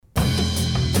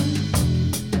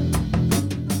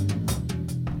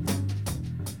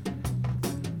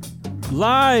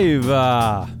Live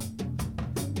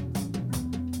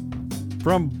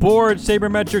from Board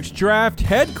Sabermetrics Draft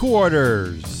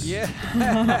Headquarters.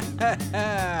 Yeah.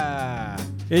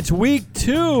 It's week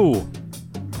 2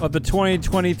 of the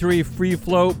 2023 Free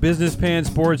Float Business Pants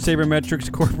Board Sabermetrics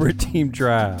Corporate Team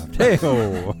Draft.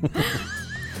 Hey-ho.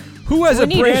 Who has a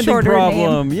branding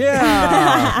problem? Name.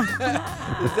 Yeah.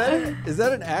 Is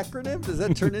that an acronym? Does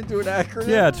that turn into an acronym?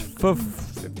 Yeah, it's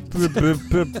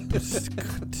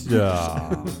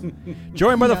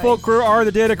joined by the full crew are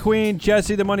the Data Queen,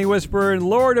 Jesse the Money Whisperer, and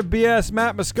Lord of BS,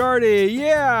 Matt Mascardi.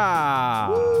 Yeah.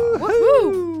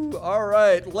 Woo-hoo. All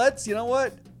right, you know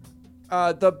what?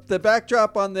 The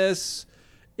backdrop on this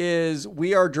is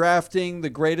we are drafting the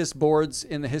greatest boards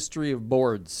in the history of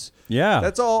boards. Yeah.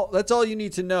 That's all you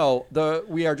need to know.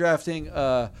 We are drafting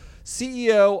a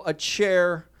CEO, a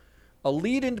chair, a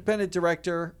lead independent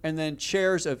director, and then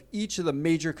chairs of each of the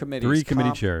major committees. 3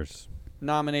 committee chairs.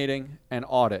 Nominating, and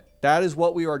audit. That is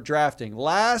what we are drafting.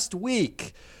 Last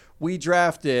week, we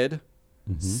drafted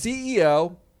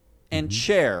CEO and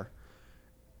chair.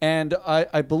 And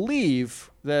I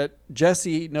believe that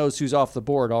Jesse knows who's off the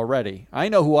board already. I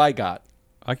know who I got.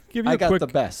 I can give you I got the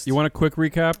best. You want a quick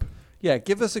recap? Yeah,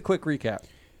 give us a quick recap.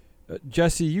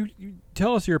 Jesse, you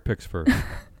tell us your picks first.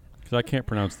 Because I can't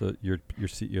pronounce your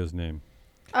CEO's name.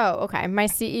 Oh, okay. My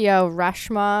CEO,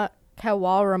 Reshma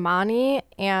Kewalramani,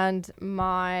 and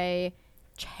my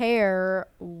chair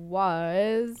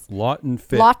was Lawton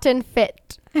Fitt. Lawton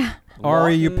Fitt.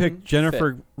 Ari, you Lawton picked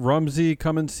Jennifer Fitt. Rumsey,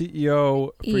 Cummins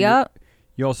CEO. Yep.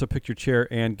 You also picked your chair,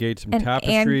 Ann Gates from And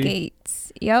Tapestry. Ann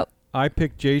Gates. Yep. I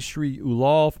picked Jayshree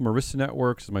Ulal from Arista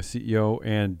Networks as my CEO,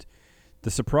 and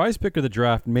the surprise pick of the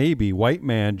draft, maybe, white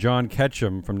man John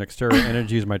Ketchum from Nextera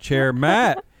Energy is my chair.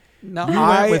 Matt. No, You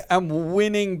I went with- am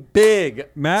winning big.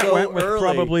 Matt so went with early.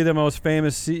 probably the most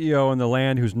famous CEO in the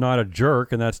land who's not a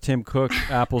jerk, and that's Tim Cook,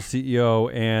 Apple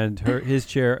CEO, and his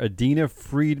chair, Adina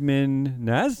Friedman,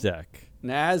 NASDAQ.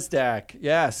 NASDAQ.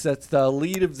 Yes, that's the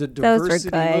lead of the Those were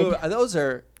diversity good. move. Those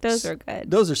are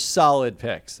good. Those are solid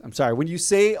picks. I'm sorry. When you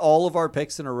say all of our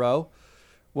picks in a row,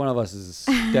 one of us is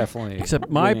definitely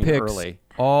Except my winning picks, early.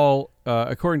 all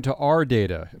according to our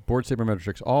data, Board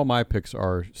Sabermetrics, all my picks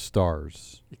are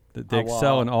stars. They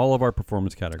excel in all of our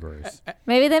performance categories.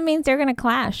 Maybe that means they're going to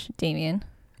clash, Damien.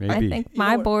 Maybe. I think You know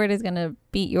my what? board is going to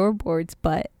beat your board's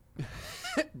butt.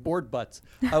 Board butts.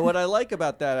 What I like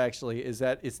about that actually is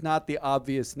that it's not the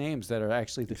obvious names that are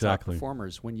actually the top Exactly.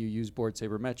 performers when you use Board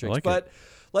Sabermetrics. like But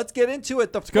let's get into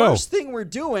it. The go. first thing we're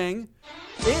doing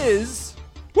is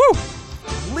Woo!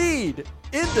 lead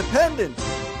independent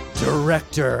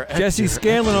director. Jesse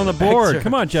Scanlon on the board.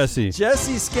 Come on, Jesse.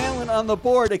 Jesse Scanlon on the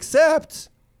board, except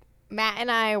Matt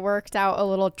and I worked out a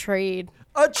little trade.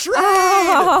 a trade.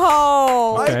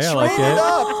 Oh, Okay, I like traded it.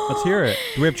 up. Let's hear it.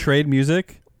 Do we have trade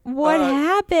music? what Yeah,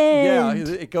 happened?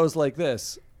 it goes like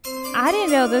this. I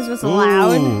didn't know this was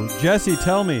allowed. Ooh, Jesse,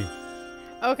 tell me.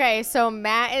 Okay, so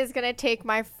Matt is gonna take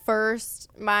my first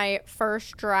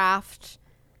draft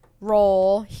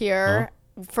role here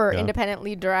for Yeah. independent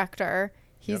lead director.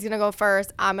 He's gonna go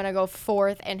first. I'm gonna go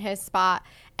fourth in his spot,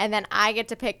 and then I get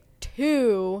to pick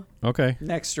 2 Okay.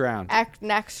 Next round.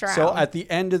 next round. So at the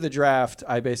end of the draft,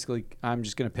 I'm just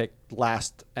going to pick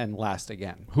last and last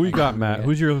again. Who you got, Matt?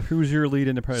 Who's your lead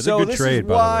independent? So It's a good this trade, is by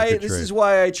the way. why Good this trade. is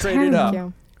why I traded Thank up.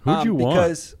 you. Who'd you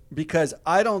want? Because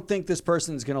I don't think this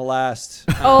person's going to last.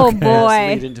 Oh, as boy.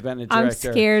 lead independent I'm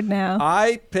director. scared now.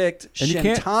 I picked And you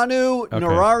can't- Shantanu Okay.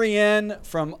 Nararayan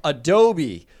from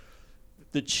Adobe.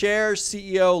 The chair,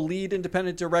 CEO, lead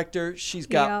independent director. She's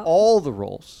got Yeah. all the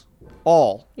roles.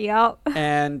 All. Yep.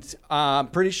 And I'm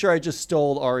pretty sure I just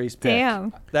stole Ari's pick.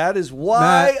 Damn. That is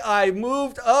why Matt. I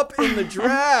moved up in the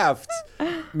draft.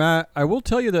 Matt, I will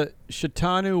tell you that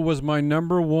Shantanu was my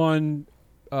number one.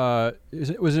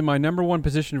 It was in my number one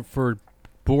position for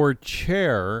board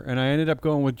chair, and I ended up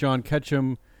going with John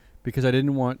Ketchum because I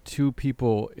didn't want 2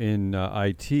 people in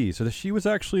IT. So she was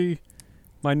actually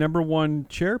my number one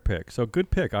chair pick. So good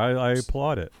pick. I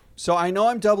applaud it. So I know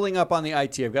I'm doubling up on the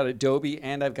IT. I've got Adobe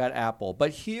and I've got Apple.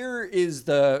 But here is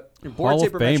the Board Hall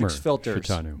of Sabermetrics Famer, filters.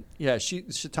 Shantanu. Yeah,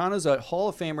 Shantana's a Hall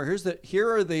of Famer. Here's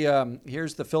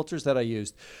the filters that I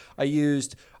used.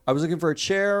 I was looking for a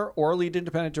chair or a lead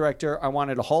independent director. I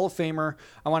wanted a Hall of Famer.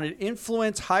 I wanted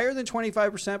influence higher than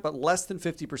 25%, but less than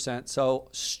 50%. So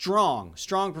strong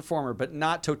performer, but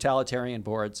not totalitarian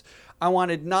boards. I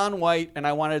wanted non-white, and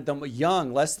I wanted them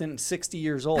young, less than 60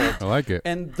 years old. I like it.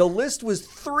 And the list was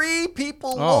 3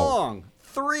 people long.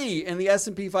 3 in the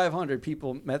S&P 500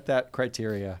 people met that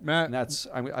criteria. Matt- and that's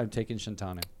I'm taking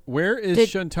Shantanu. Where is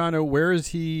Shantanu? Where is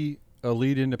he a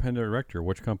lead independent director?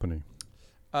 Which company?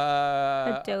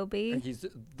 Adobe. He's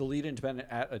the lead independent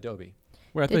at Adobe.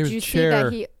 Wait, I thought Did he you was see chair.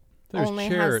 that he There was only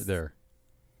chair has there.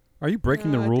 Are you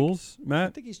breaking No, the I think- rules, I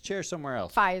Matt? think he's chair somewhere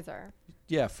else. Pfizer?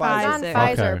 Yeah, He's Pfizer. on Pfizer.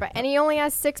 Pfizer, Okay. but and he only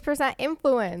has 6%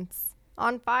 influence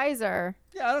on Pfizer.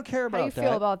 Yeah, I don't care about do you that.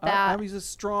 feel about that? He's a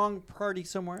strong party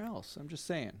somewhere else. I'm just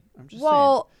saying.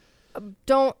 Well,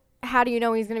 how do you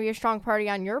know he's going to be a strong party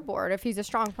on your board? If he's a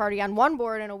strong party on one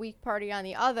board and a weak party on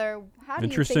the other, how do you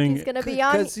think Interesting. he's going to be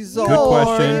on Because he's a yours? Good Hall of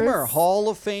question. Famer. Hall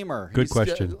of Famer. Good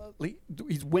question.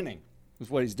 He's winning. Is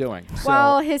what he's doing. So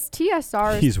Well, his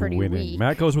TSR is He's pretty winning. weak.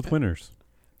 Matt goes with winners.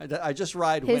 I just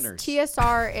ride His winners.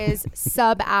 TSR is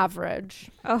sub-average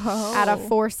Oh. at a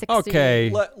 460. Okay.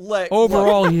 Look,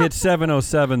 Overall, he hit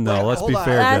 707 though. Wait, Let's hold be on.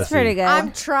 fair, That's Jesse. pretty good.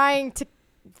 I'm trying to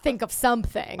think of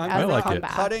something I'm, as I like a it.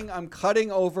 comeback. I'm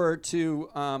cutting over to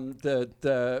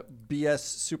the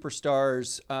BS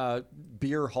Superstars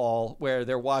beer hall where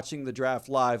they're watching the draft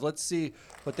live. Let's see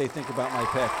what they think about my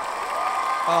pick.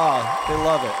 Oh, they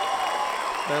love it.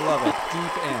 They love it.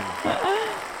 Deep in.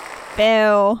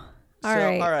 Boo. All So,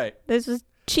 right. all right. This was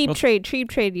cheap Well- trade,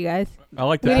 you guys. I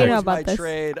like the We That didn't pick. know was about my this.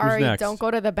 trade. Ari, next? don't go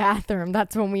to the bathroom.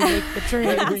 That's when we make the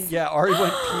trade. Yeah, Ari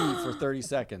went pee for 30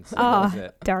 seconds. That Oh, was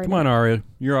it. darn Come it. on, Aria.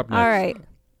 You're up next. All right.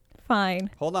 Fine.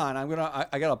 Hold on.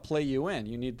 I gotta play you in.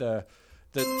 You need the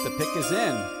pick is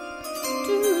in.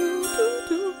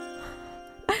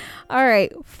 All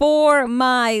right. For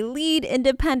my lead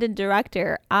independent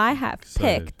director, I have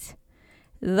Excited. picked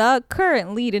the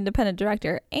current lead independent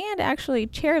director and actually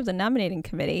chair of the nominating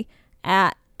committee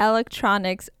at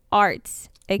Electronics Arts,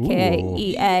 aka Ooh.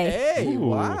 EA, Hey, Ooh.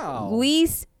 wow.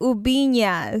 Luis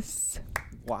Ubiñas.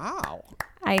 Wow.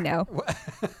 I know.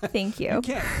 Thank You you.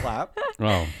 can't clap.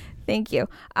 Oh, Thank you.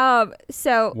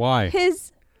 So why?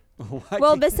 his Why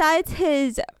well, can't- besides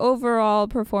his overall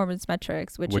performance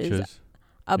metrics, which Which is is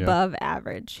above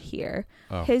average here.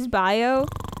 Oh. His bio,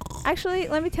 actually,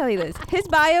 let me tell you this. His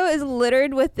bio is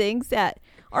littered with things that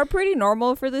are pretty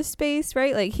normal for this space,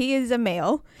 right? Like, he is a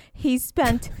male. He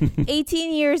spent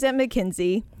 18 years at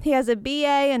McKinsey. He has a BA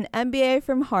and MBA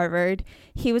from Harvard.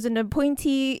 He was an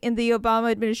appointee in the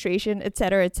Obama administration, et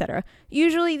cetera, et cetera.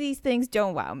 Usually these things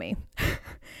don't wow me.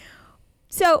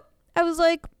 So I was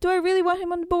like, do I really want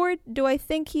him on the board? Do I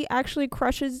think he actually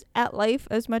crushes at life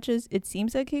as much as it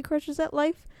seems like he crushes at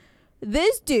life?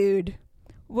 This dude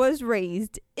was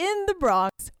raised in the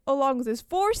Bronx along with his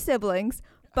 4 siblings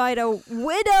by the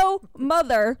widow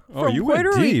mother Oh, from you Puerto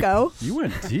went deep. Rico. You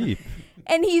went deep.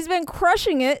 And he's been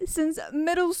crushing it since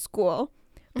middle school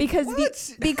because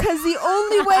What? because the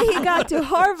only way he got to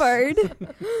Harvard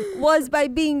was by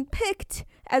being picked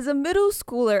as a middle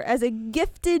schooler, as a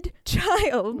gifted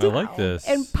child, I like this.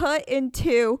 and put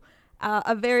into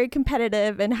a very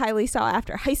competitive and highly sought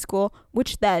after high school,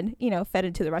 which then, fed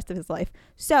into the rest of his life.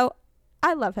 So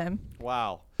I love him.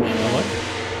 Wow. I like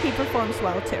it. He performs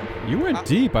well too. You went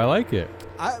deep. I like it.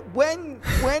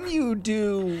 When you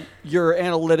do your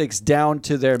analytics down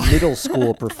to their middle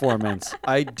school performance,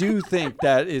 I do think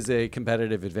that is a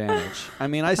competitive advantage. I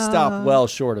mean, I stopped well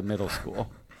short of middle school.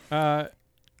 I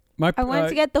wanted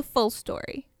to get the full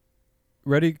story.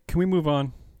 Ready? Can we move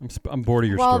on? I'm bored of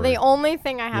your Well, story. the only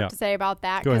thing I have Yeah. to say about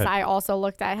that, Go because ahead. I also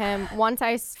looked at him, once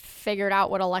I figured out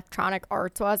what Electronic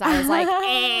Arts was, I was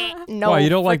like, no. Why, you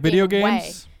don't like video freaking way.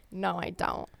 games? No, I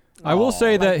don't. I will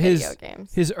say Like that his video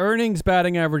games. his earnings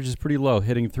batting average is pretty low,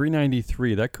 hitting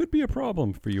 393. That could be a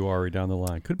problem for you, Ari, down the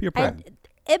line. Could be a problem.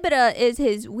 EBITDA is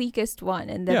his weakest one,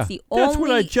 and that's Yeah, the only that's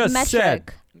what I just metric.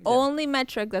 said. Only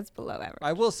metric that's below average.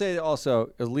 I will say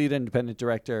also, as lead independent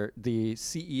director, the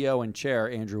CEO and chair,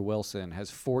 Andrew Wilson,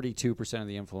 has 42% of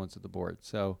the influence of the board.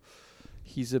 So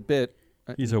he's a bit.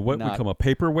 He's a what we not- call a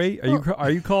paperweight. Are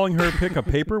you calling her pick a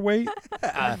paperweight?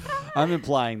 I'm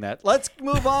implying that. Let's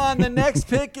move on. The next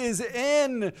pick is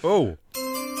in. Oh,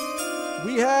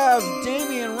 We have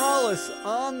Damian Rollis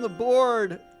on the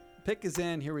board. Pick is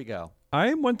in. Here we go. I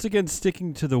am once again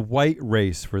sticking to the white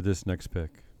race for this next pick.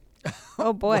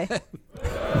 Oh boy.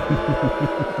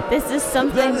 This is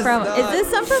something That is from. not- Is this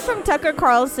something from Tucker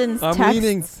Carlson's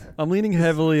text? I'm leaning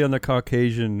heavily on the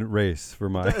Caucasian race for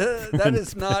my. That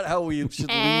is not how we should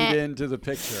lead into the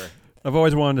picture. I've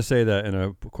always wanted to say that in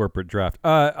a corporate draft.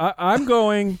 I'm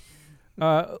going.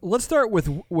 Let's start with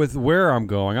where I'm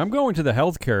going. I'm going to the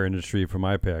healthcare industry for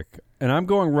my pick, and I'm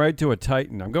going right to a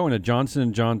titan. I'm going to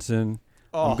Johnson & Johnson.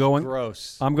 Oh,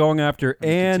 gross. I'm going after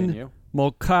Anne Continue.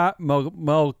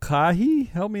 Mulcahy.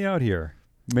 Help me out here,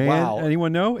 man. Wow.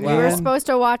 Anyone know? Wow. We were Anne- supposed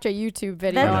to watch a YouTube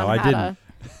video No, on I how didn't.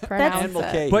 to pronounce Ann it.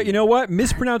 Mulcahy. But you know what?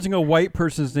 Mispronouncing a white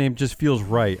person's name just feels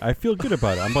right. I feel good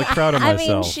about it. I'm like proud of I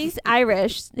myself. mean, she's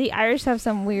Irish. The Irish have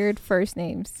some weird first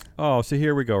names. Oh, so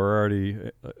here we go. We're already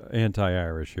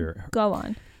anti-Irish here. Go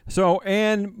on. So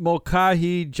Ann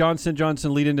Mulcahy, Johnson &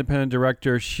 Johnson lead independent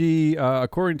director, she,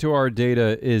 according to our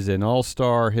data, is an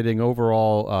all-star, hitting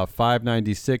overall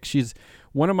 596. She's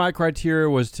one of my criteria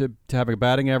was to have a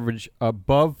batting average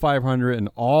above 500 in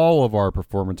all of our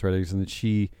performance ratings, and that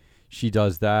she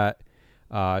does that.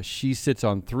 She sits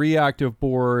on 3 active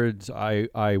boards.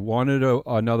 I wanted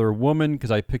another woman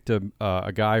because I picked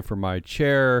a guy for my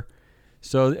chair.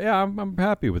 So yeah, I'm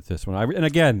happy with this one. And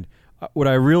again, what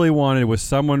I really wanted was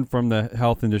someone from the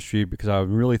health industry because I was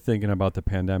really thinking about the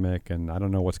pandemic and I don't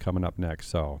know what's coming up next.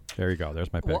 So there you go.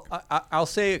 There's my pick. Well, I'll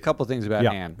say a couple things about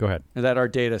Yeah, Ann. go ahead. That our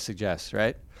data suggests,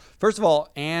 right? First of all,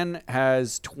 Ann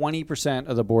has 20%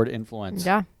 of the board influence.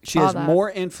 Yeah, She saw has that. more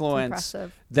influence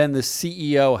Impressive. than the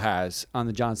CEO has on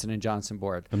the Johnson & Johnson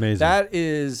board. Amazing. That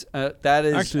is Actually,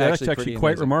 that's pretty actually quite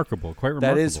amazing. remarkable. Quite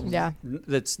That remarkable. is, Yeah.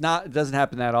 That's not. It doesn't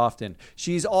happen that often.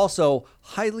 She's also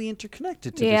highly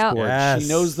interconnected to Yeah. this board. Yes. She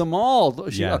knows them all.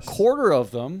 A Yes. quarter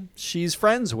of them she's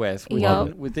friends with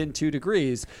Yup. within 2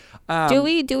 degrees. Do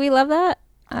we love that?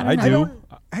 I don't know. do.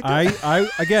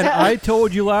 I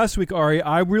told you last week, Ari.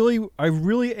 I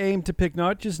really aim to pick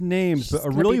not just names, She's but a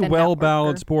gonna really be the well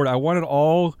balanced networker. board. I wanted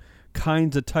all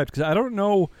kinds of types because I don't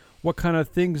know what kind of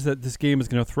things that this game is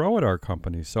going to throw at our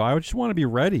company. So I just want to be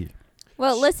ready.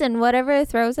 Well, listen, whatever it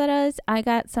throws at us, I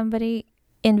got somebody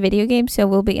in video games, so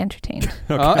we'll be entertained.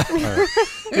 All right.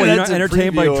 Well, you're not That's a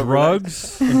entertained by preview over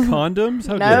drugs and condoms?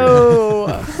 How dare you?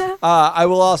 No. I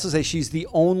will also say she's the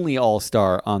only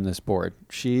all-star on this board.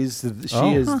 She is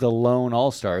the lone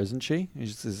all-star, isn't she?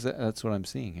 That's what I'm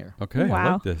seeing here. Okay, I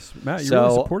Wow. like this. Matt, you're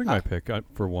really So, supporting my pick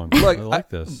for one. Look, I like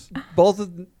this. Both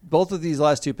of these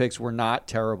last 2 picks were not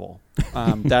terrible.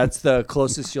 That's the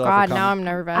closest you'll ever God, come. now I'm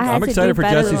nervous. I had I'm to excited do for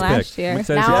better than Jesse's last pick. year. I'm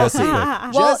excited for Now- Jesse's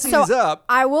pick. Well, Jesse's so up.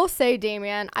 I will say,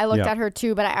 Damien, I looked Yeah. at her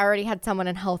too, but I already had someone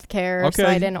in healthcare, Okay, so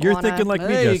I didn't you're wanna... thinking like me,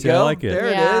 There you Jesse. I go. like it. There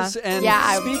Yeah. it is. And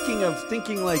Yeah, speaking of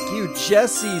thinking like you,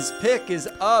 Jesse's pick is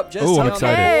up. Jesse Ooh, I'm on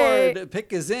excited. the board.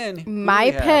 Pick is in. Who do My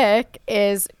we have? pick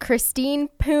is Christine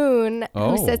Poon,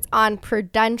 Oh. who sits on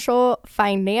Prudential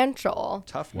Financial.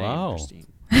 Tough name, Wow. Christine.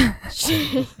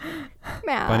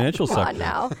 Man, Financial come on sector.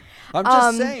 now. I'm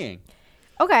just saying.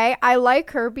 Okay, I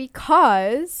like her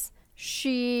because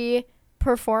she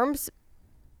performs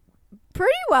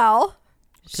pretty well.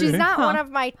 She's Okay. not Huh. one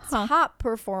of my top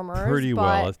performers. Pretty but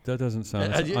well. That doesn't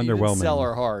sound You didn't underwhelming. sell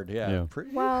her hard. Yeah. Yeah.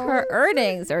 Pretty- Well, Her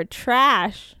earnings are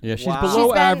trash. Yeah, she's Wow. below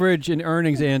She's been- average in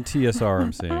earnings and TSR,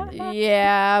 I'm saying.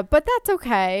 yeah, but that's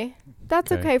okay. That's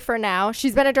Okay. okay for now.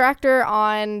 She's been a director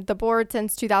on the board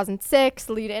since 2006,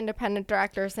 lead independent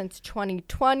director since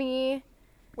 2020.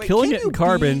 Wait, Killing can it in you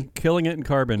carbon. be- Killing it in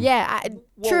carbon. Yeah,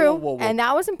 Whoa, true. whoa, whoa, whoa. And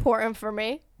that was important for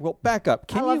me. Well, back up.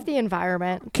 I love the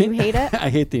environment. Do Can you hate it? I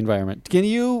hate the environment. Can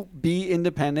you be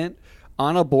independent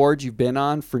on a board you've been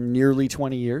on for nearly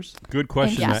 20 years? Good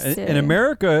question. Matt. Interesting. In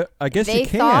America, I guess They you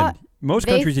can. thought- Most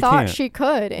they countries you thought can't. she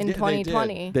could in Yeah, they did.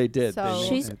 2020. They did. So They did.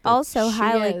 She's She also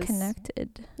highly is.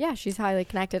 connected. yeah, she's highly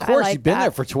connected. Of course, I like you've been that.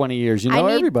 there for 20 years. You I know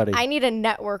need, everybody. I need a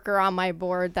networker on my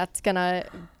board that's gonna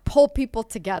pull people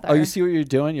together. Oh, you see what you're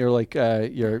doing? You're like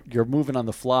you're moving on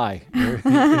the fly. You're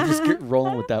just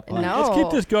rolling with that plan. No. Let's keep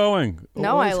this going.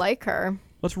 No, I like her.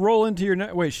 Let's roll into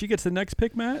your wait. She gets the next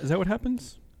pick, Matt. Is that what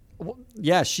happens? Well,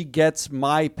 yeah, she gets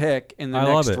my pick in the I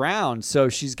love next it. round, so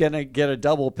she's gonna get a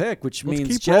double pick, which Let's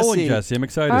means keep rolling, Jesse. I'm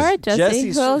excited. All right,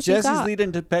 Jesse. Who else you Jesse's got? lead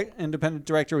independent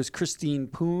director was Christine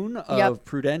Poon of Yep.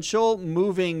 Prudential.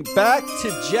 Moving back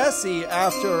to Jesse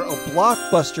after a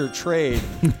blockbuster trade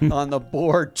on the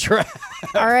board track.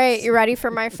 All right, you ready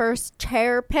for my first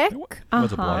chair pick? What's a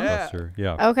Uh-huh. blockbuster?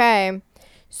 Yeah. Okay.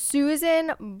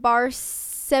 Susan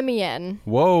Barsemian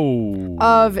Whoa.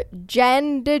 of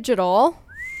Gen Digital.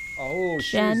 Oh,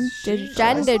 Gen Digital.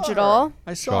 Gen Digital.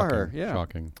 I saw Shocking. her. Yeah.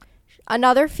 Shocking.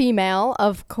 Another female,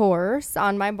 of course,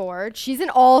 on my board. She's an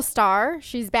all-star.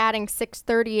 She's batting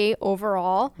 638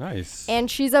 overall. Nice.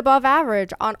 And she's above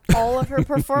average on all of her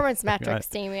performance metrics,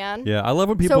 Damian. Yeah, I love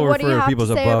when people what do you refer to have people as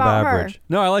to say above about her? average.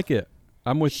 No, I like it.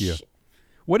 I'm with you.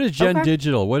 What is Gen Okay.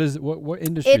 Digital? What is what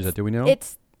industry is that? Do we know?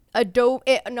 It's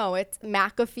Adobe. No, it's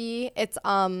McAfee. It's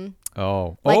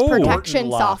oh. like oh. protection Norton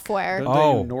Lock. software. Don't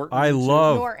Oh, they Norton I too?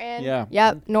 love Norton. Yeah.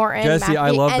 Yep. Norton. Jesse. I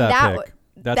McAfee. love and that that pick.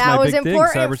 That's that my was big thing,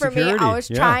 important for me. I cybersecurity. was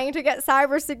Yeah. trying to get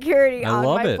cybersecurity I on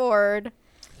love my it. board.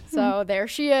 So there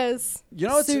she is. You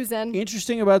know what's Susan.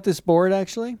 interesting about this board,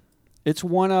 actually? It's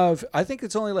one of, I think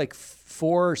it's only like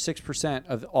 4 or 6%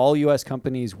 of all U.S.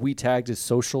 companies we tagged as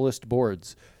socialist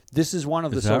boards. This is one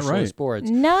of the Is that socialist right?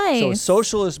 boards. Nice. So a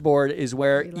socialist board is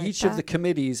where We like each of that. the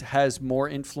committees has more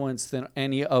influence than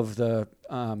any of the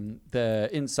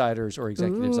insiders or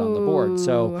executives on the board.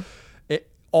 So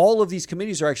all of these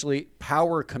committees are actually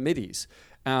power committees.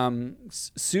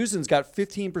 Susan's got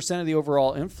 15% of the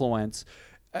overall influence.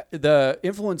 The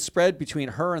influence spread between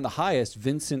her and the highest,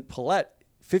 Vincent Paulette,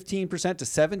 15% to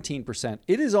 17%.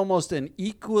 It is almost it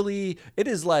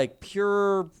is like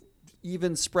pure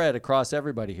even spread across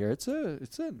everybody here. It's a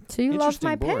So you love interesting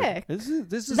my board. pick. This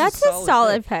is That's a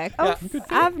solid pick. Yeah.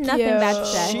 I have nothing bad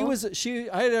to say.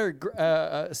 I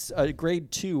had a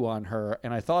grade 2 on her,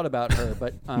 and I thought about her,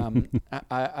 but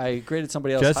I graded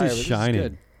somebody else higher. Jesse's This is shining.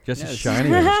 good. Jesse's Yes.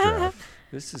 shining in this draft.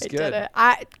 This is I good. did it.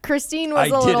 Christine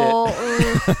was I a did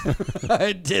little.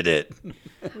 I did it.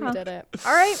 We did it.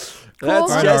 All right. Cool.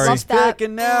 That's Ari. Jesse's Love that. pick,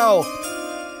 and now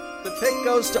the pick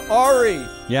goes to Ari.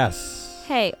 Yes.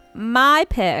 Hey, my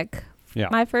pick, Yeah.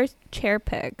 my first chair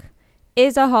pick,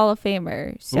 is a Hall of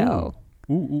Famer. So,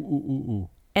 Ooh.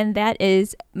 and that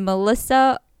is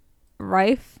Melissa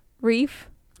Reif.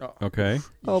 Okay.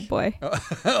 Oh boy,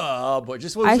 Oh boy,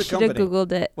 just what I was the should have company?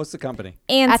 googled it. What's the company?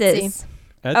 Ansys. Etsy.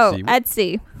 Oh,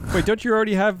 Etsy. Wait, don't you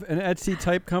already have an Etsy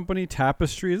type company?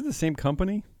 Tapestry? Is it the same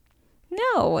company? No,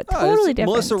 Oh, totally it's different.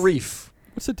 Melissa Reef.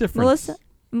 What's the difference?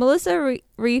 Melissa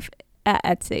Reif at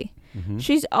Etsy. Mm-hmm.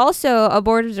 She's also a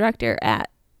board of director at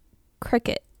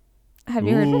Cricut. Have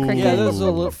you heard of Ooh. Cricut? Yeah, those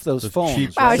Those phones.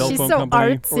 cheap Wow, cell she's phone so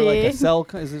company. artsy. Or like a cell.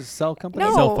 Is it a cell company?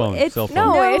 No, Cell phone, it's cell phone.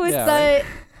 no, No, it's Yeah, the.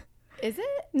 Is it?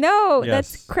 No,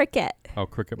 Yes. that's Cricut. Oh,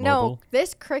 Cricut No, Mobile.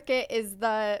 this Cricut is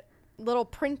the little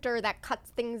printer that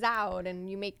cuts things out and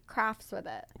you make crafts with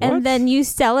it. What? And then you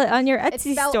sell it on your It's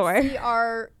Etsy spelled store.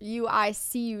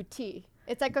 CRUICUT.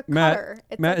 It's like a Matt, cutter.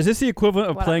 It's Matt, like, is this the equivalent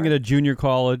of playing at whatever. a junior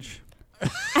college?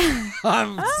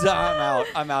 I'm out.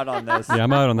 I'm out on this. Yeah,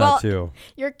 I'm out on Well, that too.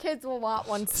 your kids will want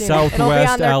one soon. It'll be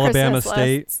Southwest on their Alabama Christmas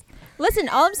State. lists. Listen,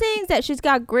 all I'm saying is that she's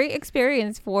got great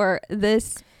experience for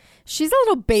this. She's a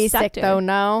little basic Sector. though.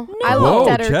 No, No. I Whoa,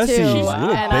 looked at her Jesse, too, she's a little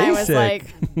and I was like,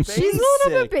 basic. she's a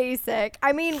little Basic. bit basic.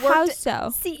 I mean, How worked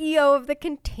so? CEO of the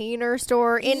Container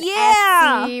Store in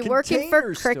Yeah. Etsy, working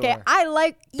for Container Cricut. Store. I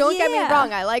like. Don't get me Yeah.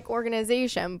 wrong. I like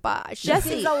organization, but she Jesse.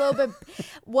 seems a little bit.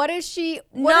 What is she?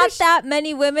 What Not is she- that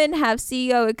many women have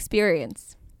CEO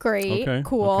experience. great, Okay,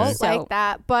 cool, okay. So- like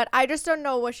that. But I just don't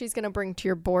know what she's gonna bring to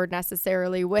your board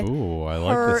necessarily with Ooh, I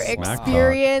like her this smack talk.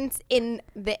 experience in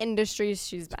the industries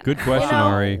she's been. Good in, question, you know?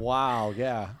 Ari. Wow.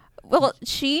 Yeah. Well,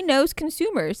 she knows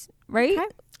consumers, right? Okay.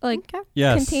 Like Okay.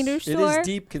 Yes. Container It Store, is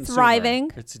deep consumer.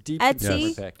 thriving. It's a deep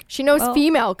Etsy. consumer pick. She knows Well-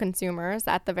 female consumers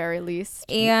at the very least.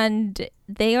 and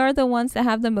they are the ones that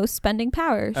have the most spending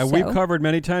power. And so. we've covered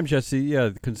many times, Jesse. Yeah,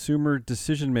 the consumer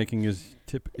decision making is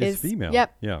Is- female.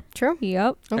 yep. Yeah. True.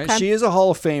 Yep. Okay. And she is a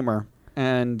Hall of Famer,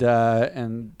 and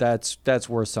that's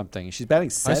worth something. She's batting I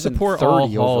 730 support all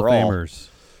Hall of overall. Famers.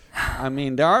 I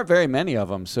mean, there aren't very many of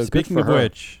them. So Speaking good of for her.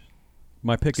 which,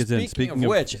 my pick is in. Speaking of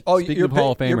which, oh, speaking your of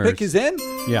Hall of pick, Famers. your pick is in.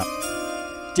 Yeah.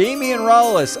 Damian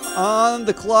Rollis on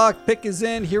the clock. Pick is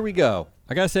in. Here we go.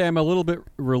 I gotta say, I'm a little bit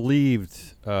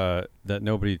relieved that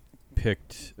nobody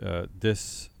picked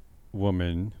this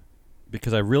woman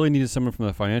because I really needed someone from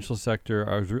the financial sector.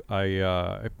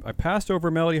 I passed over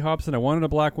Melody Hobson. I wanted a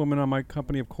black woman on my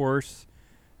company, of course.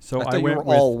 So I thought I you went were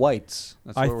with. all whites.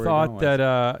 That's I what we're thought going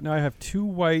that no, I have 2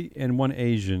 white and 1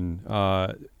 Asian.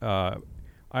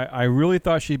 I really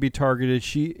thought she'd be targeted.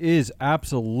 She is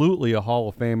absolutely a Hall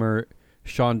of Famer.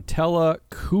 Shantella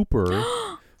Cooper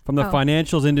from the Oh.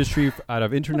 financials industry out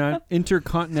of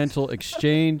Intercontinental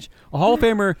Exchange. A Hall of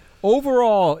Famer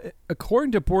overall,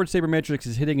 according to Board Sabermetrics,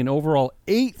 is hitting an overall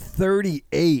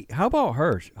 838. How about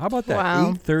her? How about that? Wow.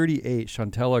 838,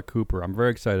 Shantella Cooper. I'm very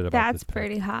excited about That's this pick.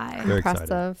 pretty high. Very excited.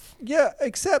 Impressive. with. Yeah,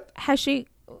 except Has she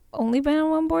only been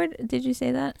on one board? Did you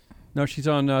say that? No, she's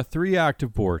on 3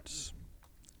 active boards.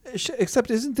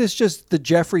 isn't this just the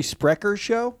Jeffrey Sprecher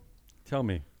show? Tell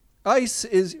me. ICE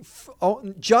is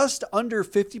just under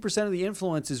 50% of the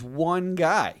influence is one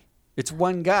guy. It's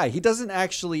one guy. He doesn't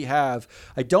actually have.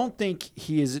 I don't think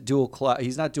he is dual class.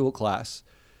 He's not dual class,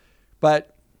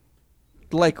 but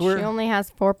like She we're. only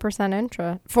has 4% 4%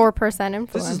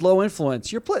 influence. This is low influence.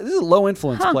 This is a low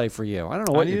influence play for you. I don't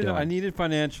know what you're I doing. needed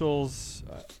financials.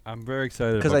 I'm very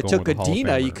excited Because about I going took with the Hall of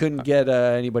Adina, you Famer. couldn't get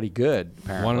anybody good.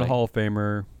 Apparently. Wanted a Hall of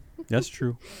Famer. That's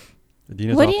true.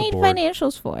 Adina's What off do you the need board.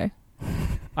 financials for?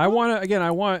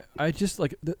 I just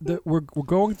like we're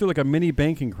going through like a mini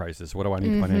banking crisis. What do I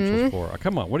need financials for?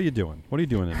 Come on, what are you doing? What are you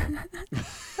doing in there?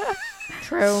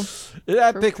 True.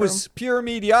 That True, pick was pure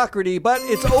mediocrity, but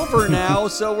it's over now,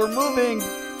 so we're moving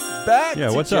back. Yeah,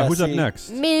 to what's up? Who's up Jesse. next?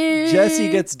 Me. Jesse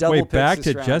gets double Wait, picks back this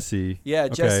to round. Jesse. Yeah,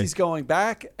 Okay. Jesse's going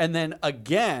back, and then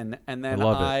again, and then I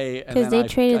love it. I. 'Cause they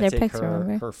traded I their take picks, her,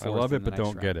 remember? her I fourth love in it, the but next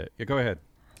don't round. get it. Yeah, go ahead.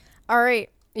 All right.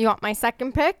 You want my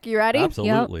second pick? You ready?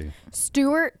 Absolutely.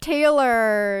 Stuart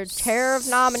Taylor, chair of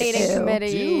nominating Ew.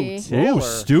 committee. Dude, Taylor. Ooh,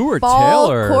 Stuart Ball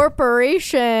Taylor.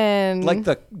 Corporation. Like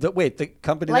the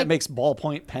company Like- that makes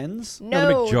ballpoint pens. No,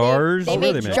 they make jars? They What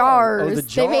do make they make? jars. Oh, the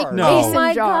They make jars. No. Oh mason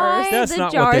my jars. god, That's the not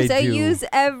what jars they I do. use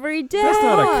every day. That's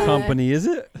not a company, is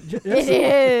it? It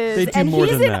is. They do and more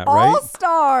he's than an that, right?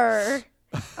 all-star.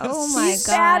 Oh my He's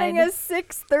god. batting a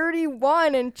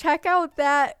 631, and check out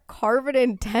that carbon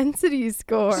intensity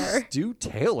score. Stu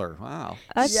Taylor. Wow.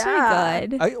 That's Yeah.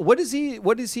 pretty good. What is he?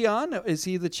 What is he on? Is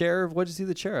he the chair of? What is he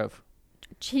the chair of?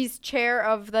 He's chair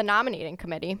of the nominating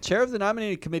committee. Chair of the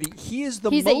nominating committee. He is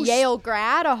the He's most. a Yale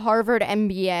grad, a Harvard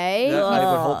MBA. Yeah, I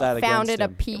would hold that against Founded a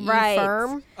him. PE Right.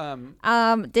 firm.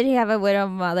 Did he have a widow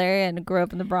mother and grew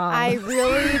up in the Bronx? I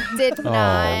really did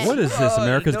not. Oh, what is this?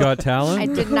 America's no. Got Talent? I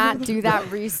did not do that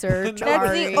research. No. That's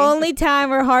Ari. the only time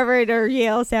where Harvard or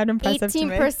Yale sound impressive to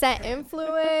me. 18%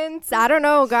 influence. I don't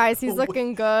know, guys. He's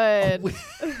looking good.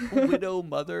 Widow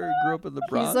mother grew up in the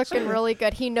Bronx. He's looking really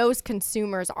good. He knows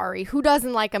consumers, Ari. Who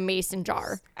doesn't like a mason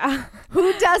jar?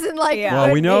 Who doesn't like Yeah. Well,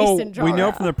 good we know mason jar? we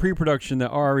know from the pre-production that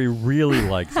Ari really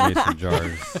likes mason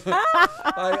jars.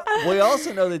 We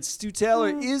also know that Stu Taylor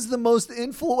is the most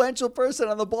influential person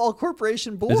on the Ball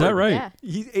Corporation board. Is that right? Yeah.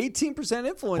 He's 18%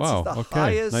 influence. Wow. Is the Okay.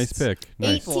 highest. Nice pick.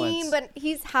 Nice. 18, but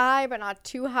he's high, but not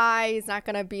too high. He's not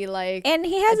going to be like. And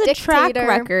he has A a track dictator.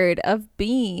 record of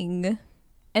being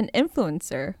an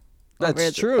influencer.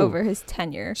 That's true. Over his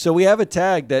tenure. So we have a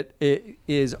tag that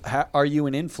is, are you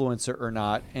an influencer or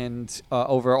not? And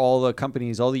over all the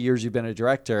companies, all the years you've been a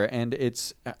director, and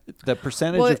it's the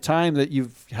percentage Well, of time that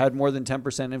you've had more than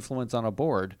 10% influence on a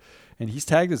board. And he's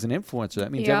tagged as an influencer.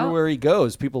 That means Yeah. everywhere he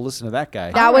goes, people listen to that guy.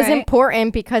 That was Alright.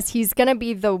 important because he's going to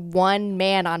be the one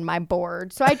man on my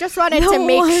board. So I just wanted The to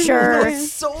make one sure man.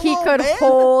 Solo he could man.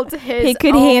 hold his He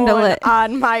could handle own it.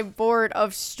 on my board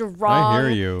of strong I hear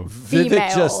you.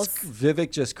 females.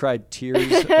 Vivek just cried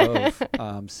tears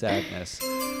of sadness.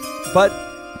 But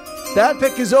that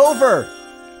pick is over.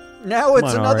 Now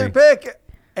it's on, another Ari. pick.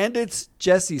 And it's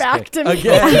Jesse's Back pick. to me.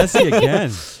 Again. Jesse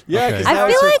again. Yeah, Okay. 'cause I That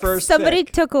was feel her like first somebody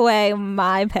pick. took away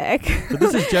my pick. So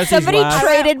this is Jesse's Somebody last.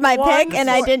 traded my One pick and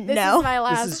I for- didn't this know. Is my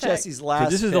last This is pick. Jesse's So last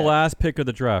this is pick. the last pick of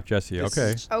the draft, Jesse. This Okay.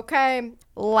 is- Okay,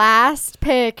 last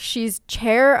pick. She's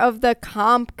chair of the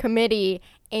comp committee,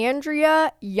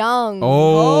 Andrea Young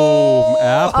Oh,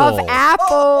 Apple. of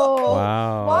Apple.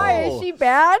 Wow. Why is she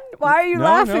bad? Why are you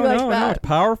laughing like no, that? it's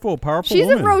powerful, powerful She's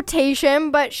woman. in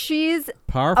rotation, but she's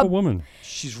Powerful woman.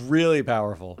 She's really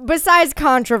powerful. besides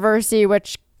controversy,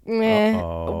 which meh,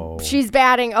 Uh-oh. she's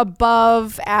batting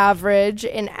above average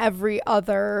in every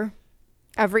other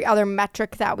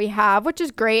metric that we have, which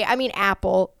is great. I mean,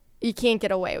 Apple, you can't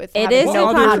get away with It having is What a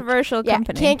other- controversial yeah,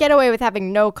 company. can't get away with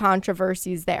having no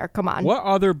controversies there. Come on. What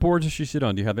other boards does she sit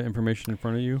on? Do you have that information in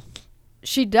front of you?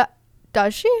 She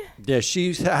does she? Yeah,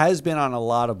 she has been on a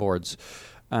lot of boards.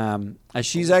 And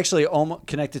she's actually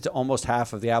connected to almost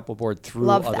half of the Apple board through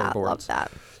Love other that. boards. Love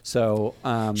that. So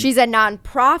She's a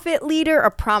nonprofit leader, a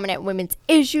prominent women's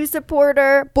issue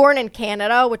supporter, born in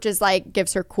Canada, which is like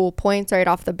gives her cool points right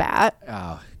off the bat.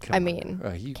 oh, come I on. mean,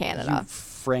 You Canada.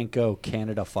 Franco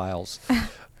Canada files.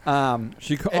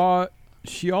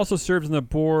 She also serves on the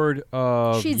board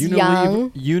of She's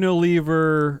young.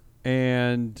 Unilever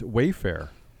and Wayfair.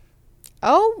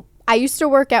 Oh, I used to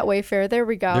work at Wayfair. There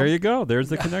we go. There you go. There's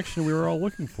the connection we were all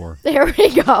looking for. There we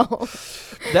go.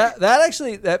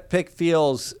 that pick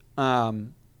feels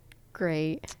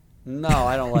Great. no,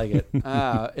 I don't like it.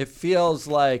 It feels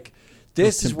like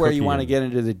this Tim is where you Cookian. want to get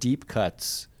into the deep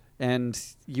cuts, and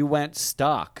you went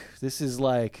stock. This is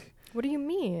like What do you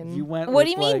mean? you went. What with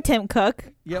do you mean, like- Tim Cook?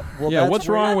 Yep. Well, Yeah, that's what's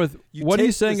where wrong with what are you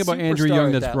take saying the about Andrew superstar Young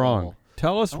at that's that wrong? level.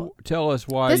 Tell us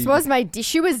why. This was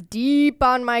she was deep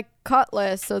on my cut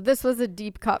list, so this was a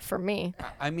deep cut for me.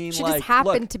 I mean, She like, just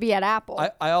happened look, to be at Apple.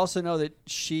 I also know that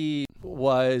she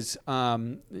was,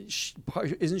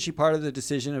 isn't she part of the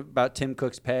decision about Tim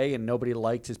Cook's pay, and nobody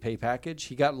liked his pay package?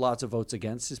 He got lots of votes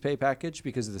against his pay package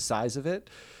because of the size of it.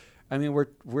 I mean,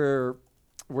 we're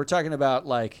talking about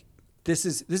like this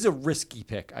is a risky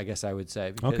pick, I guess I would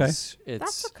say, because it's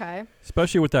That's okay.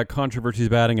 especially with that controversy's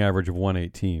batting average of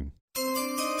 118.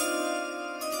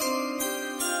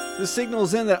 the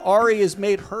signals in that Ari has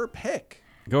made her pick.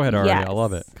 Go ahead, Ari. Yes. I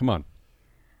love it. Come on.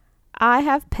 I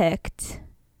have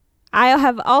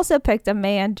also picked a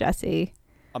man, Jesse.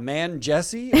 A man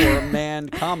Jesse or a man,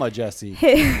 comma Jesse?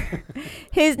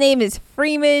 His name is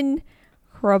Freeman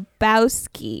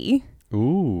Hrabowski.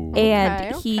 Ooh.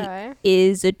 And Okay, he okay.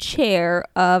 is a chair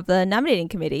of the nominating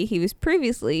committee. He was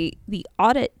previously the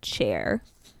audit chair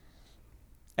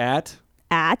At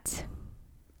at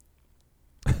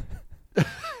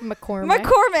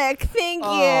McCormick. Thank you.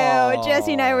 Oh.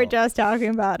 Jesse and I were just talking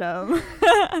about him.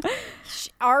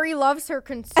 Ari loves her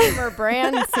consumer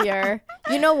brands here.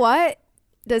 You know what?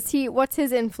 What's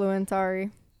his influence,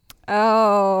 Ari?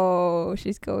 Oh,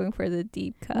 she's going for the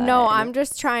deep cut. No, I'm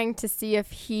just trying to see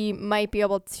if he might be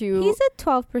able to He's at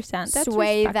 12%. That's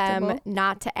sway them respectable.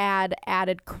 not to add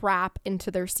added crap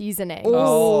into their seasoning.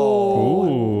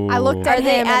 Oh. I looked Are at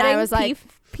they him and I adding was like,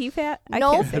 PFAS? I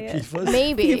Nope. can't say it.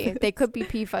 maybe they could be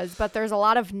PFAS, but there's a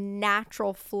lot of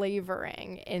natural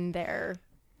flavoring in their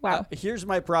Wow. Here's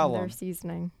my in their problem.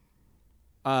 seasoning.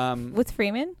 With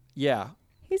Freeman, Yeah.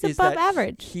 he's is above that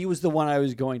average. He was the one I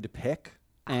was going to pick.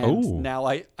 And Oh. now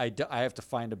I have to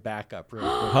find a backup really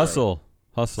quick. Hustle.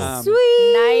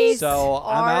 Sweet. Nice. So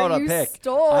I'm out Ari, a you pick.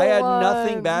 stole I had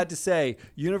nothing one. bad to say.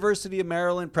 University of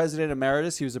Maryland President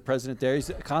Emeritus. He was the president there. He's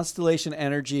a Constellation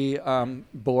Energy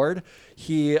board.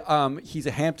 He's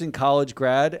a Hampton College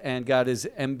grad and got his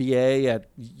MBA at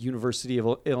University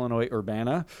of Illinois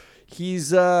Urbana.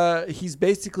 He's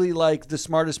basically like the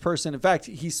smartest person. In fact,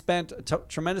 he spent a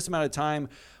tremendous amount of time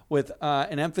with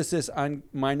an emphasis on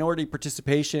minority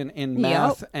participation in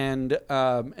math and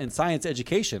science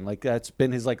education. Like that's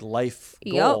been his like life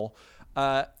goal.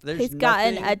 There's He's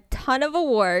gotten a ton of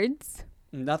awards.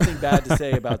 nothing bad to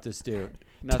say about this dude.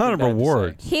 Nothing Ton of bad to say.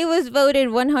 awards. He was voted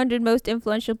 100 most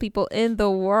influential people in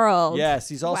the world. Yes,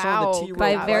 he's also Wow. on the T.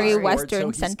 By Rowe very Prize Award, so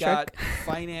Western-centric. he's got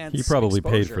finance. He probably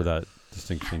paid exposure. for that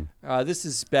distinction. This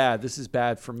is bad. This is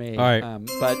bad for me. All right.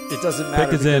 But it doesn't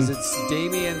matter is because in. it's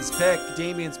Damien's pick.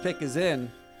 Damien's pick is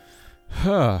in.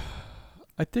 I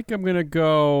think I'm going to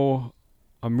go.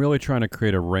 I'm really trying to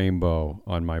create a rainbow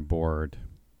on my board.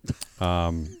 Is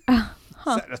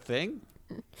that a thing?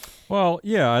 Well,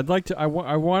 yeah, I'd like to. I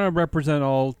want to represent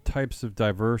all types of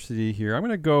diversity here. I'm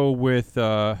going to go with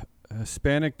a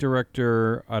Hispanic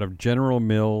director out of General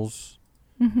Mills.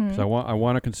 Mm-hmm. So I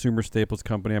want a consumer staples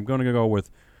company. I'm going to go with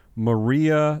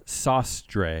Maria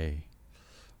Sastre.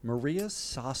 Maria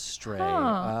Sastre.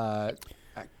 Huh.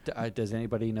 Does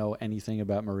anybody know anything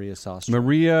about Maria Sastre?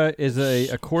 Maria is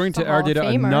according She's to a our Hall of data,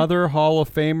 Famer. another Hall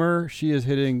of Famer. She is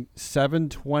hitting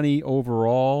 720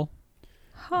 overall.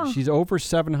 Huh. She's over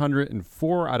 700 in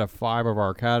 4 out of 5 of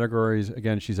our categories.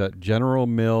 Again, she's at General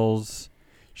Mills.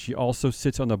 She also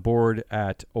sits on the board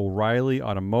at O'Reilly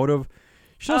Automotive.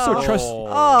 She's also a trust.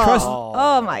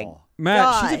 Oh my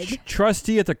Matt, she's a God.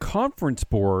 trustee at the conference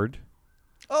board,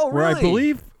 Oh, where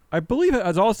really? I believe it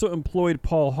has also employed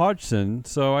Paul Hodgson.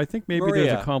 So I think maybe there's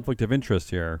Maria. a conflict of interest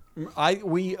here.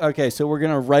 So we're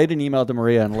gonna write an email to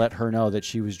Maria and let her know that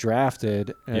she was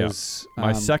drafted as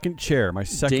My second chair, my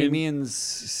second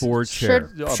Damien's board chair.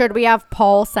 Should we have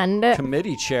Paul send it?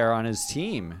 committee chair on his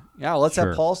team. Yeah, let's Sure.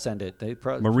 have Paul send it.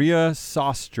 Maria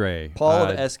Sastre. Paul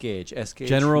of S-Gage. S-Gage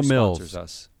General who Mills. sponsors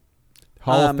us.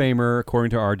 Hall of Famer,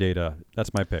 according to our data.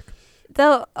 That's my pick.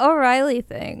 The O'Reilly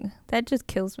thing, that just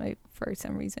kills me for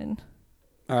some reason.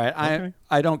 All right, Okay.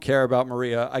 I don't care about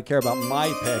Maria. I care about my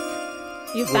pick.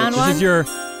 You found This one? is your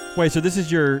wait. So this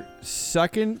is your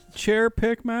second chair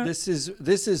pick, Matt. This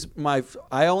is my.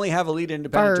 I only have a lead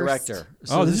independent First. director.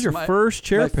 this is your first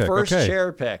chair my pick. First Okay.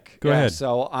 chair pick. Go ahead.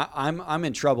 So I'm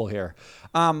in trouble here.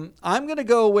 I'm gonna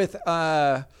go with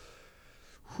I'm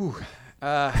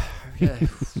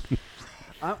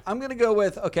gonna go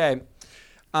with okay.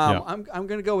 Yeah. I'm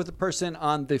gonna go with the person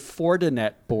on the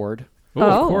Fortinet board. Oh,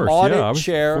 Oh. of course. Audit yeah, I was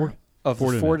chair of the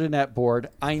Fortinet. Fortinet board.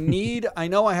 I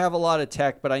know I have a lot of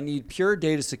tech, but I need pure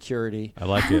data security. I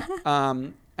like it.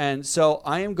 And so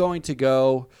I am going to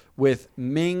go with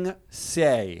Ming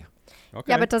Tse.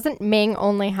 Okay. Yeah, but doesn't Ming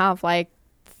only have like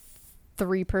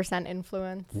 3%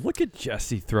 influence? Look at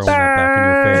Jesse throwing that back in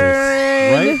your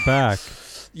face. Right back.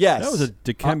 Yes. That was a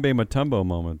Dikembe Mutombo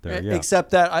moment there. Yeah. Except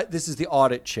that this is the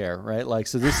audit chair, right? Like,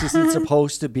 so this isn't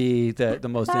supposed to be the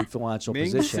most influential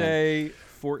Ming position. say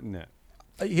Fortinet.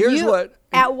 Here's what.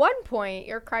 At one point,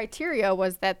 your criteria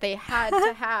was that they had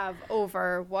to have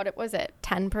over, what was it,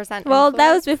 10%? Well,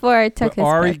 that was influence? before I took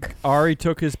But his pick. Ari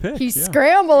took his pick. He's yeah.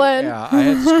 scrambling. Yeah, I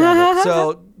had to scramble.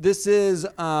 So this is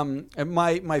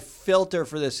my filter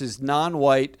for this is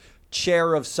non-white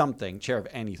chair of something, chair of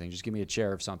anything. Just give me a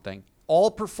chair of something. All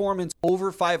performance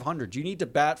over 500. You need to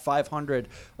bat 500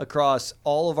 across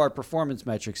all of our performance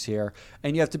metrics here,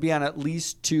 and you have to be on at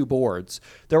least 2 boards.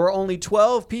 There were only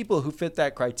 12 people who fit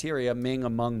that criteria, Ming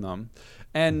among them.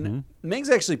 And Ming's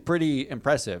actually pretty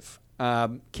impressive.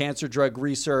 cancer drug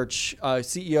research,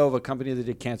 CEO of a company that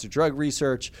did cancer drug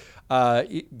research,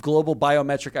 global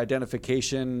biometric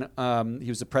identification. He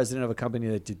was the president of a company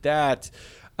that did that.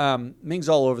 Ming's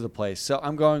all over the place. So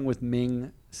I'm going with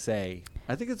Ming Tse.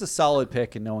 I think it's a solid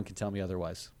pick, and no one can tell me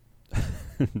otherwise.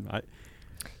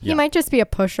 He might just be a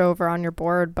pushover on your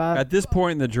board, but At this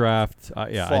point in the draft, I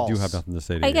do False. have nothing to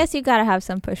say to I you. guess you gotta have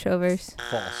some pushovers.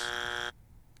 False.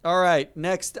 All right,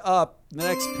 next up, the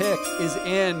next pick is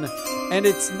in, and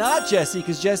it's not Jesse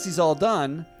because Jesse's all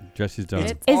done. Jesse's done.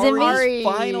 It's Is it me? Ari's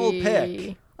final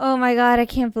pick. Oh my god, I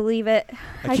can't believe it.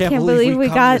 I can't believe we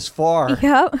got got this far.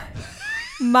 Yep.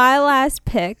 My last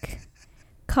pick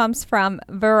comes from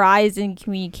Verizon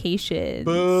Communications.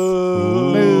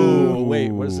 Boo. Boo. Wait,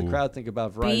 what does the crowd think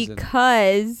about Verizon?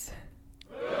 Because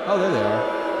Oh, there they are.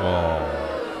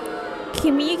 Oh.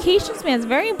 communications, man, is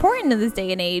very important in this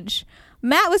day and age.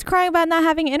 Matt was crying about not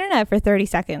having internet for 30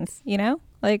 seconds, you know?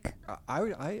 Like,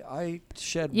 I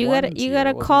shed You one gotta- you tear. gotta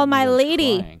It wasn't call my me that was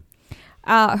lady.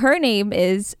 crying. her name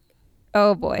is,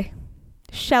 oh boy,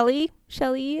 Shelly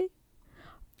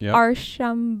Yep.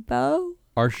 Archambault.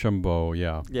 Archambault,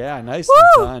 yeah. Yeah, nice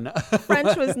Woo! done.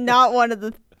 French was not one of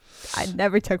the. I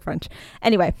never took French.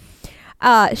 Anyway,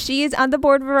 she is on the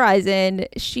board of Verizon.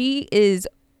 She is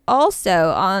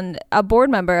also on a board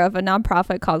member of a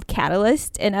nonprofit called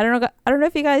Catalyst, and I don't know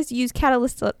if you guys use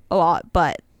Catalyst a lot,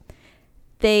 but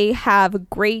they have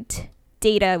great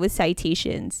data with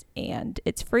citations, and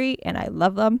it's free, and I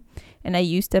love them, and I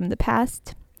used them in the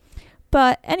past.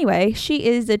 But anyway, she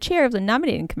is the chair of the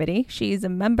nominating committee. She is a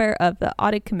member of the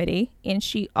audit committee, and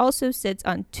she also sits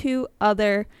on 2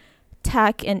 other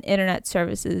tech and internet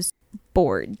services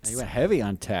boards. You went heavy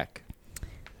on tech.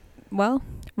 Well,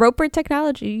 Roper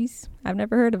Technologies. I've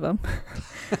never heard of them.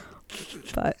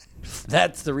 But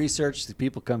That's the research that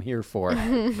people come here for.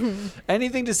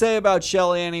 Anything to say about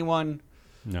Shelly, anyone?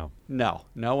 No.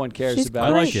 No one cares She's about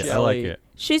I like great. it. I like Shelley. it.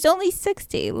 she's only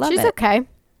 60. Love she's it. okay.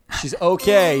 She's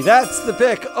okay. That's the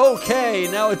pick. Okay.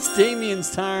 Now it's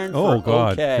Damien's turn. Oh, for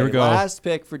God. Okay. Here we go. Last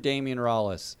pick for Damien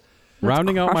Rollis.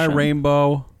 Rounding out my crush 'em.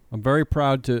 rainbow, I'm very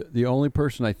proud to the only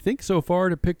person I think so far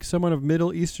to pick someone of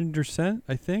Middle Eastern descent.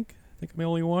 I think I'm the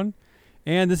only one.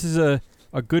 And this is a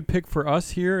good pick for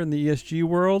us here in the ESG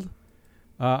world.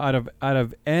 Out of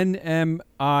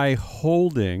NMI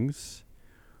Holdings.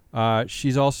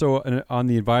 She's also on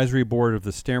the advisory board of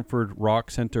the Stanford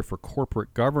Rock Center for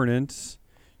Corporate Governance.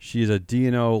 She is a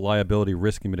D&O liability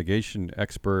risk and mitigation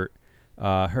expert.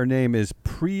 Her name is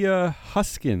Priya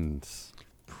Huskins.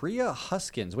 Priya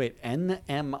Huskins. Wait,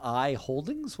 NMI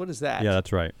Holdings? What is that? Yeah,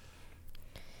 that's right.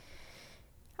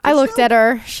 I looked at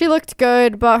her. She looked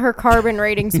good, but her carbon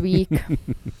rating's weak.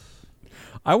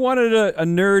 I wanted a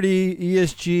nerdy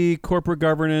ESG corporate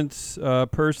governance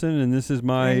person, and this is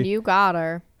my. And you got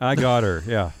her. I got her.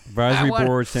 Yeah, advisory That one.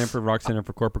 board, Stanford Rock Center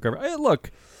for Corporate Governance. Hey,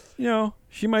 look,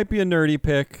 she might be a nerdy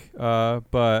pick,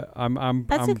 but I'm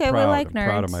That's I'm okay, we proud. like I'm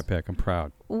proud of nerds. my pick. I'm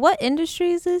proud. What industry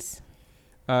is this?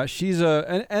 She's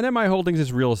NMI Holdings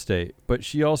is real estate, but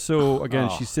she also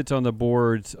she sits on the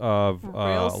boards of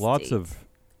Real lots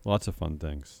estate. of fun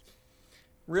things.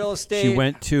 Real estate She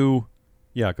went to.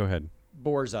 Yeah, go ahead.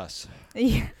 bores us.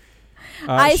 Yeah.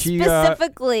 I she,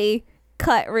 specifically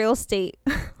cut real estate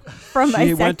from my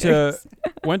She sectors.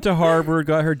 went to Harvard,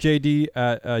 got her JD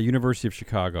at University of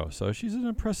Chicago. So she's an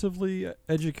impressively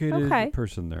educated Okay.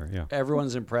 person there. Yeah.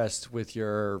 Everyone's impressed with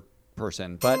your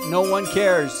person, but no one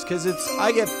cares because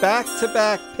I get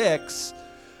back-to-back picks,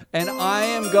 and I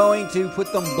am going to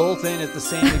put them both in at the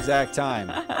same exact time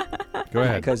Go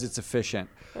ahead. because it's efficient.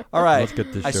 All right, Let's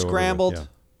get this I show over with, scrambled. yeah.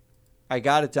 I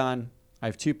got it done. I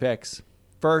have 2 picks.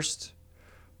 First,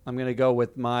 I'm going to go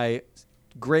with my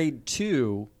grade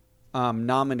 2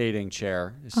 nominating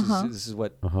chair. This is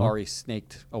what Ari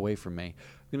snaked away from me. I'm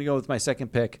going to go with my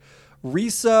second pick,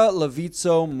 Risa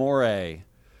Lavizzo More.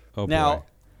 Oh, Now,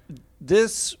 boy.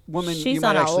 this woman, you She's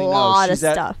might on a actually know. lot of She's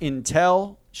at stuff.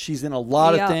 Intel. She's in a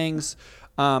lot Yep. of things.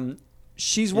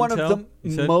 She's one of Intel,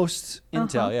 you the said? most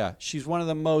Intel. Yeah, she's one of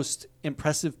the most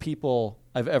impressive people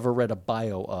I've ever read a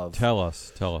bio of. Tell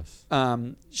us.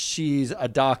 She's a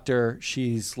doctor.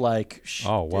 She's like.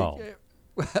 Oh, wow.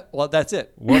 Well, that's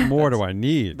it. What more do I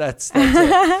need? That's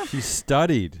it. She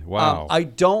studied. Wow. I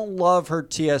don't love her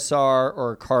TSR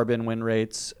or carbon win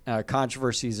rates.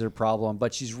 Controversies are a problem,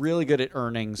 but she's really good at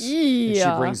earnings. And she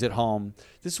Yeah. brings it home.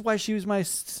 This is why she was my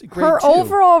grade Her 2.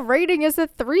 overall rating is a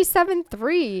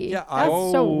 373. Yeah, That's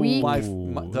so weak.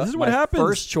 This is what happens.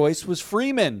 First choice was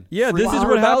Freeman. Yeah, this is Freeman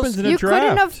what House. happens in a You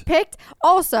couldn't have draft. picked.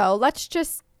 Also, let's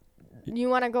just. You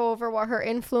want to go over what her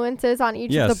influence is on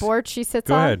each of Yes. the boards she sits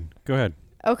Go on? ahead. Go ahead.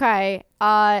 Okay.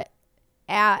 At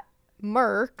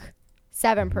Merck,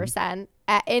 7%.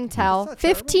 At Intel, not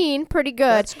 15, pretty good.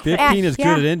 That's great. 15 is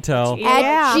yeah. good at Intel.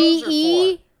 Yeah. At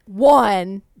GE,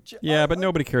 1. Yeah, but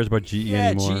nobody cares about GE Yeah,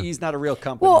 anymore. GE's not a real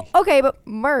company. Well, okay, but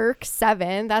Merck,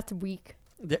 7. That's weak.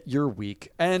 You're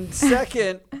weak. And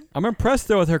second, I'm impressed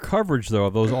though with her coverage though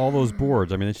of all those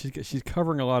boards. I mean, she's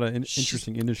covering a lot of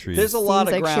interesting industries. there's a lot Seems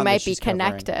of like ground she might that be she's covering.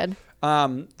 connected.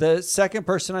 The second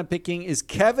person I'm picking is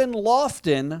Kevin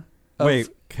Lofton. Wait,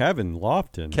 Kevin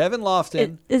Lofton. Kevin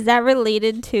Lofton. Is that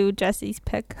related to Jesse's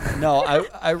pick? No,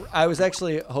 I was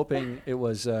actually hoping it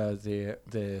was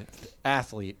the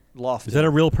athlete Lofton. Is that a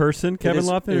real person, Kevin is-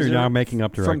 Lofton, it or is you're a- now making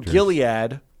up directors? from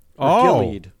Gilead? Oh,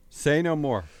 Gilead. say no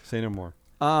more. Say no more.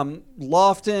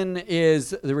 Lofton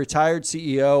is the retired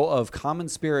CEO of Common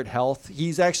Spirit Health.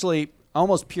 He's actually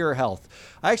almost pure health.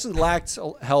 I actually lacked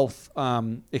health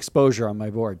exposure on my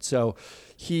board. So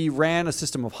he ran a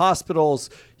system of hospitals.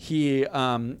 He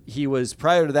was,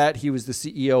 prior to that, he was the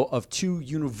CEO of 2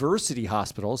 university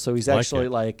hospitals. So he's Like actually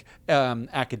it. like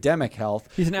academic health.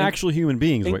 He's an actual human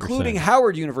being, is what you're Including saying.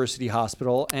 Howard University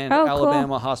Hospital and Oh, cool.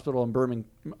 Alabama Hospital in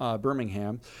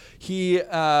Birmingham. He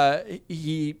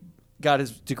got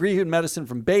his degree in medicine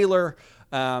from Baylor.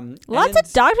 Lots and,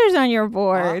 of doctors on your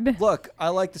board. Look, I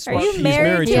like the Are smart you She's people. married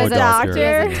married to to a a doctor. He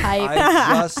has doctor? a type.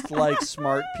 I just like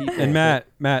smart people. And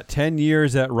Matt, 10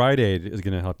 years at Rite Aid is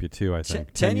going to help you too, I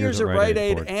think. 10 years at Rite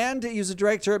Aid, board. and he was a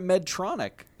director at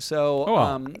Medtronic. So, Oh,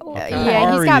 wow. Yeah,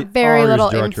 Okay. he's got very Ari's little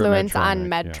director at influence on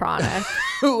Medtronic, Medtronic.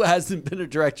 who hasn't been a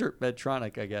director at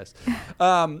Medtronic, I guess.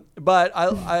 But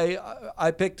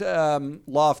I picked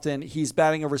Lofton. He's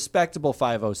batting a respectable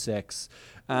 506.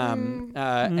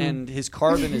 And his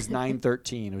carbon is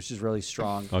 913, which is really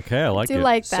strong. Okay, I like Do it.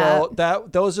 like that. So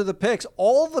those are the picks.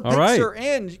 All the picks right. are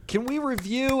in. Can we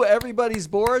review everybody's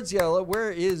boards? Yeah,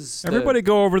 where is Everybody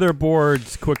go over their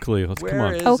boards quickly. Come where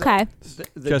on. is Okay.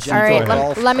 the Jesse, All go right, ahead.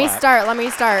 golf let me clap?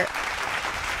 start.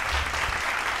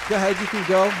 Go ahead, you can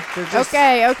go. They're just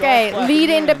Okay. golf clapping Lead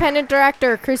in. independent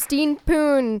director, Christine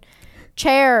Poon.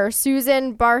 Chair,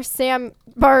 Susan Barsamian.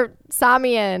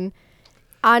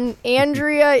 On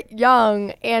Andrea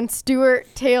Young and Stuart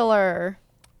Taylor.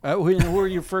 Who are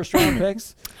your first round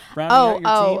picks? Rounding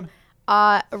out your team?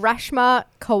 Reshma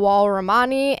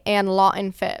Kawalramani and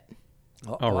Lawton Fit.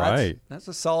 All right. That's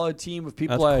a solid team of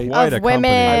people That's I quite a Of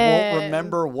women. company. won't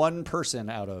remember one person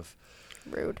out of.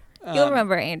 Rude. You'll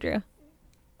remember Andrew.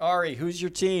 Ari, who's your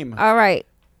team? All right.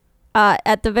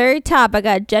 At the very top, I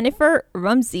got Jennifer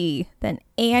Rumsey, then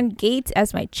Ann Gates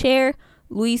as my chair,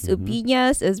 Luis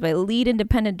Ubiñas as my lead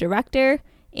independent director,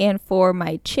 and for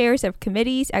my chairs of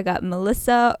committees, I got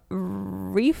Melissa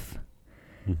Reef,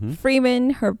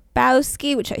 Freeman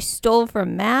Herbowski, which I stole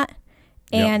from Matt,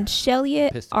 and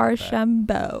Sheliot Pissed about that.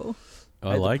 Archambault.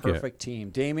 I had like the it. perfect team.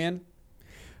 Damien?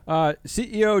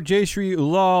 CEO Jayshree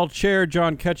Ulal, Chair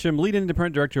John Ketchum, Lead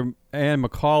Independent Director Ann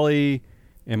McCauley,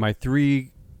 and my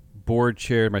 3 board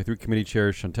chairs, my 3 committee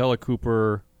chairs, Shantella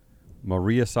Cooper,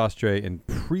 Maria Sastre, and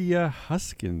Priya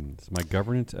Huskins, my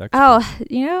governance expert.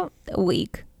 Oh,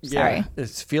 weak. Sorry. Yeah, it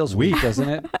feels weak, doesn't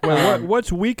it? Wait,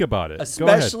 what's weak about it? Go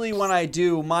Especially when I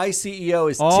do. My CEO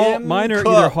is ahead. Tim Mine are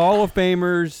Cook. either Hall of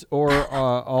Famers or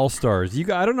All Stars.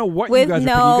 I don't know what With you guys are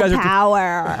no picking. You guys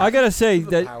power. I gotta say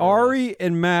that powerless. Ari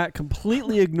and Matt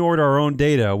completely ignored our own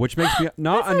data, which makes me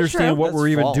not understand what That's we're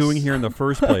even false. doing here in the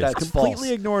first place. That's completely false.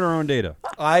 ignored our own data.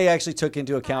 I actually took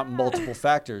into account multiple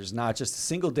factors, not just a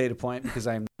single data point, because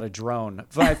I'm not a drone.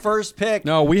 My first pick.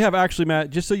 No, we have actually, Matt.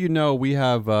 Just so you know, we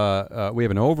have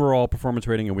an overall performance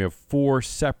rating, and we have 4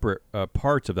 separate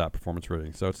parts of that performance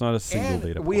rating. So it's not a single And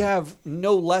data point. we have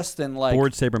no less than like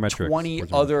Board sabermetrics. 20 Board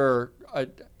sabermetrics. other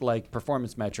like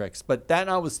performance metrics. But that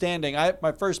notwithstanding,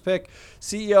 my first pick,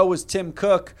 CEO was Tim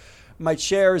Cook. My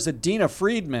chair is Adina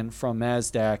Friedman from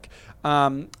NASDAQ.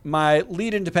 My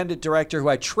lead independent director, who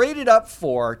I traded up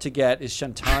for to get, is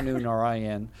Shantanu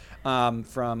Narayan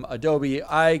from Adobe.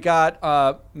 I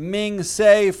got Ming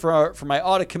Se for my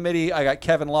audit committee. I got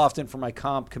Kevin Lofton for my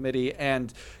comp committee.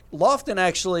 And Lofton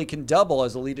actually can double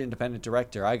as a lead independent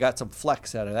director. I got some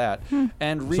flex out of that.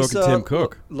 And So Risa can Tim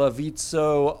Cook.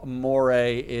 Lavizzo More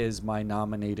is my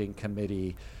nominating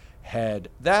committee head.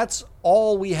 That's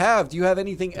all we have. Do you have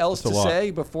anything else to That's a lot.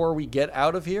 say before we get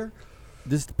out of here?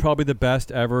 This is probably the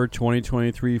best ever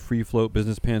 2023 free float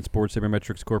business pants sports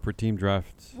sabermetrics corporate team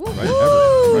drafts. Right,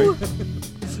 ever, right?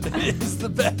 It is the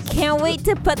best. Can't wait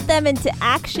to put them into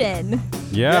action.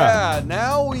 Yeah.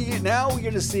 Now we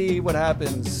get to see what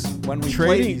happens when we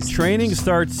play these Training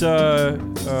starts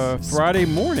Friday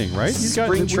morning, right?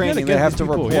 spring training. They have to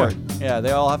report. Yeah,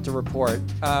 they all have to report.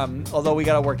 Although we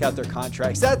got to work out their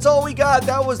contracts. That's all we got.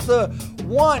 That was the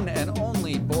one and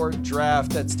only Board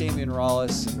Draft. That's Damian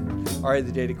Rollis, Ari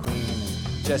the Data Queen,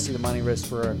 and Jesse the Money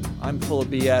Whisperer. I'm full of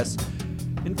BS.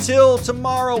 Until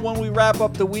tomorrow when we wrap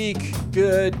up the week,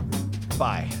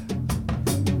 goodbye.